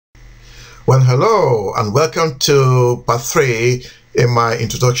Well, hello and welcome to part 3 in my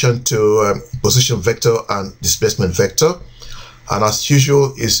introduction to position vector and displacement vector, and as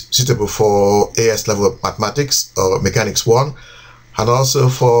usual is suitable for AS level of mathematics or mechanics 1 and also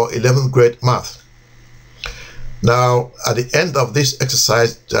for 11th grade math. Now at the end of this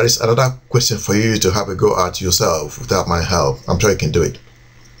exercise there is another question for you to have a go at yourself without my help. I'm sure you can do it.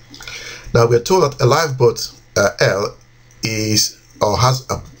 Now we're told that a lifeboat L is or has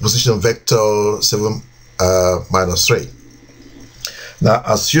a position vector 7 minus 3. Now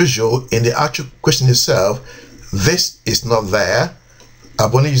as usual in the actual question itself, this is not there.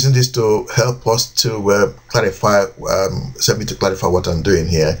 I'm only using this to help us to clarify, to clarify what I'm doing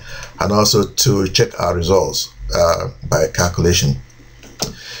here, and also to check our results by calculation.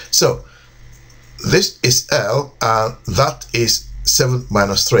 So this is L and that is 7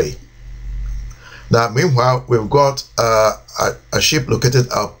 minus 3. Now meanwhile we've got a ship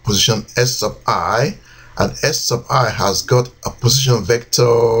located at position S sub I, and S sub I has got a position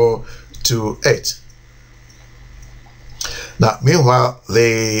vector to 8. Now meanwhile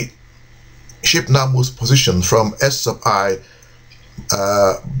the ship now moves position from S sub I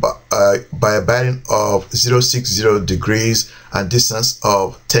by a bearing of 060 degrees and distance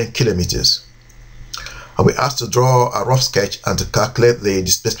of 10 kilometers. And we asked to draw a rough sketch and to calculate the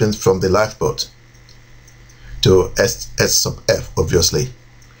displacement from the lifeboat to S sub F, obviously.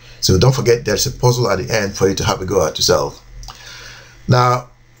 So don't forget there's a puzzle at the end for you to have a go at yourself. Now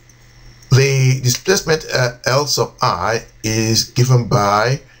the displacement L sub I is given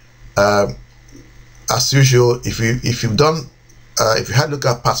by, as usual, if you had a look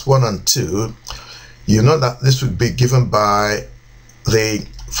at parts 1 and 2, you know that this would be given by the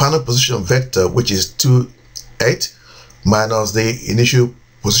final position vector, which is 2, 8, minus the initial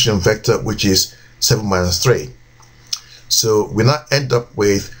position vector, which is 7 minus 3. So we now end up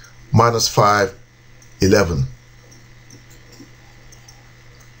with minus 5, 11.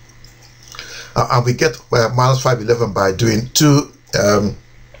 And we get minus 5, 11 by doing 2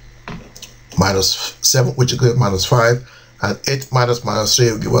 minus 7, which will give minus 5, and 8 minus minus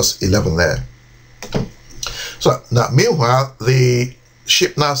 3 will give us 11 there. So now meanwhile the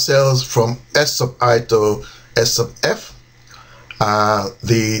ship now sails from S sub I to S sub F.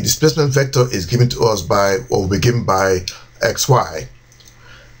 The displacement vector is given to us by, or will be given by xy,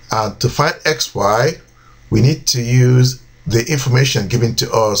 and to find xy we need to use the information given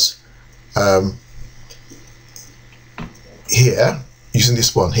to us here, using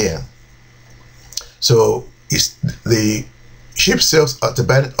this one here. So it's the ship sails at a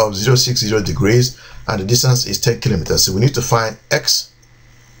bearing of 060 degrees and the distance is 10 kilometers. So we need to find x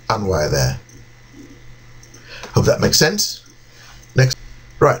and y there. Hope that makes sense. Next.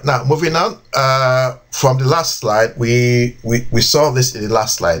 Right, now moving on from the last slide, we saw this in the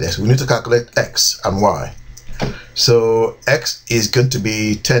last slide. Yes, we need to calculate x and y. So x is going to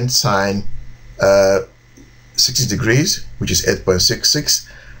be 10 sine 60 degrees, which is 8.66,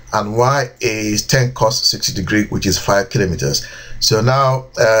 and y is 10 cos 60 degrees, which is 5 kilometers. So now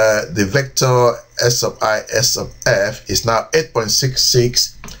the vector S sub I, S sub F is now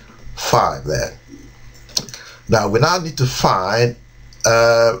 8.665 there. Now we now need to find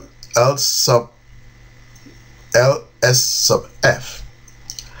S sub F,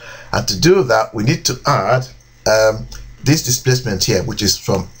 and to do that we need to add this displacement here, which is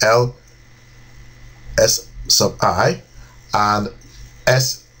from L S sub I and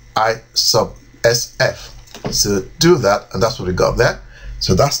S I sub SF. So do that, and that's what we got there.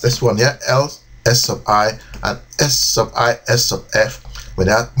 So that's this one here, L S sub I and S sub I S sub F. When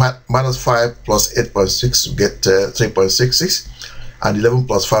you add minus 5 plus 8.6 we get 3.66, and 11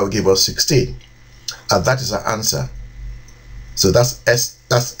 plus 5 will give us 16, and that is our answer. So that's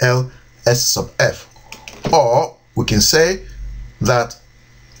L S sub F. Or we can say that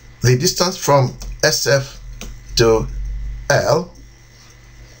the distance from SF to L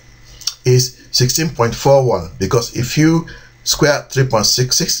is 16.41, because if you square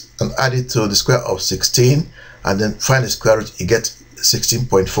 3.66 and add it to the square of 16 and then find the square root, you get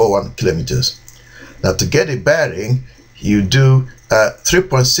 16.41 kilometers. Now to get a bearing, you do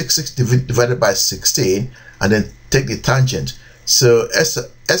 3.66 divided by 16 and then take the tangent. So S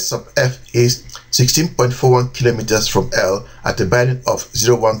sub F is 16.41 kilometers from L at a bearing of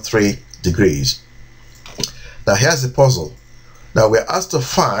 013 degrees. Now here's the puzzle. Now we're asked to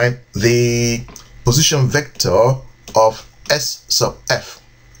find the position vector of S sub F.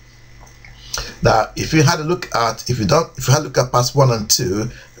 Now if you had a look at, if you had a look at parts 1 and 2,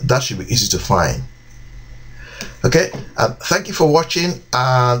 that should be easy to find. Okay, and thank you for watching,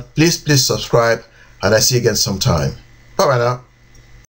 and please subscribe, and I see you again sometime. Bye bye now.